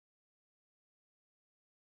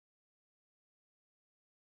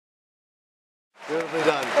Beautifully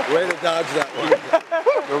done. Way to dodge that one.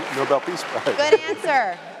 Nobel Peace Prize. Good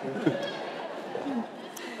answer.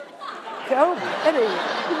 Go, Betty.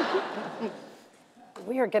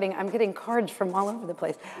 I'm getting cards from all over the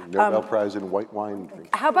place. Nobel Prize in white wine drinking.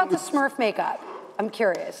 How about the Smurf makeup? I'm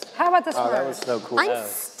curious. How about the Smurf? Oh, that was so cool. I'm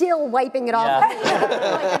still wiping it off. Like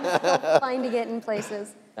I'm still finding it in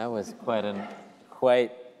places. That was quite an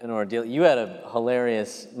ordeal. You had a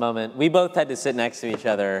hilarious moment. We both had to sit next to each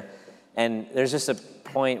other, and there's just a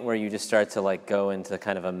point where you just start to like go into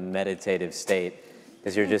kind of a meditative state,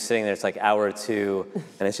 because you're just sitting there. It's like hour 2,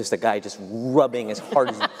 and it's just a guy just rubbing as hard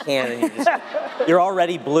as he can, and you're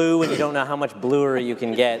already blue, and you don't know how much bluer you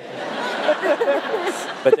can get.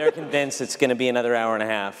 But they're convinced it's going to be another hour and a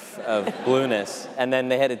half of blueness. And then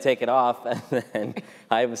they had to take it off. And then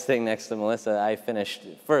I was sitting next to Melissa. I finished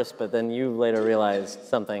first, but then you later realized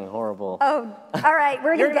something horrible. Oh, all right.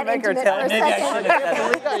 We're going to get into it for a second.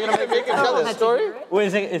 You're going to make him tell this story? Well,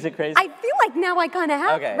 is it crazy? I feel like now I kind of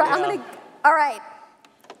have. Okay. Right, I'm going to, all right.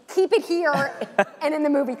 Keep it here and in the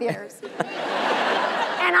movie theaters.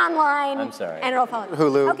 And online. I'm sorry. And it'll follow.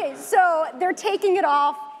 Hulu. Okay, so they're taking it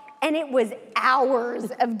off. And it was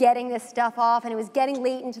hours of getting this stuff off, and it was getting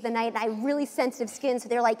late into the night, and I have really sensitive skin, so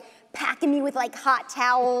they're like packing me with like hot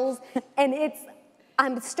towels, and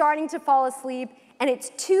I'm starting to fall asleep, and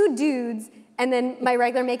it's 2 dudes, and then my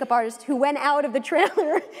regular makeup artist who went out of the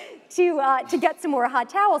trailer to get some more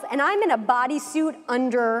hot towels, and I'm in a bodysuit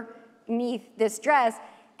underneath this dress,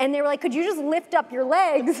 and they were like, could you just lift up your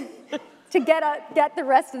legs to get the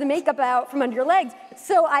rest of the makeup out from under your legs?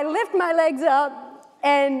 So I lift my legs up,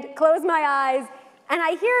 and close my eyes, and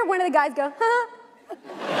I hear one of the guys go, huh?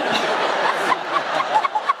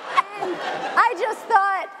 And I just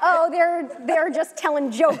thought, oh, they're just telling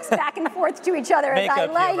jokes back and forth to each other as I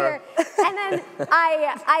lie here. And then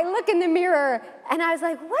I look in the mirror, and I was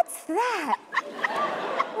like, what's that?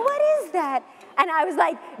 What is that? And I was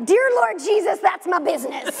like, dear Lord Jesus, that's my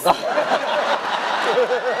business.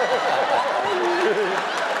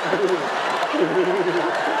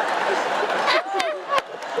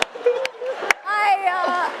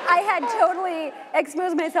 I had totally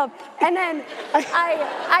exposed myself. And then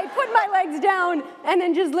I put my legs down and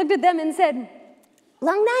then just looked at them and said,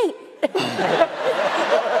 long night.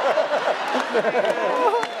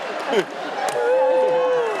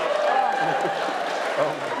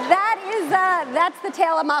 That's the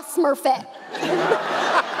tale of my Smurfette.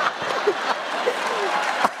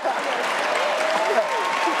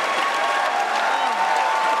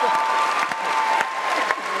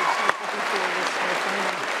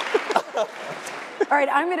 All right,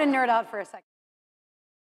 I'm going to nerd out for a second.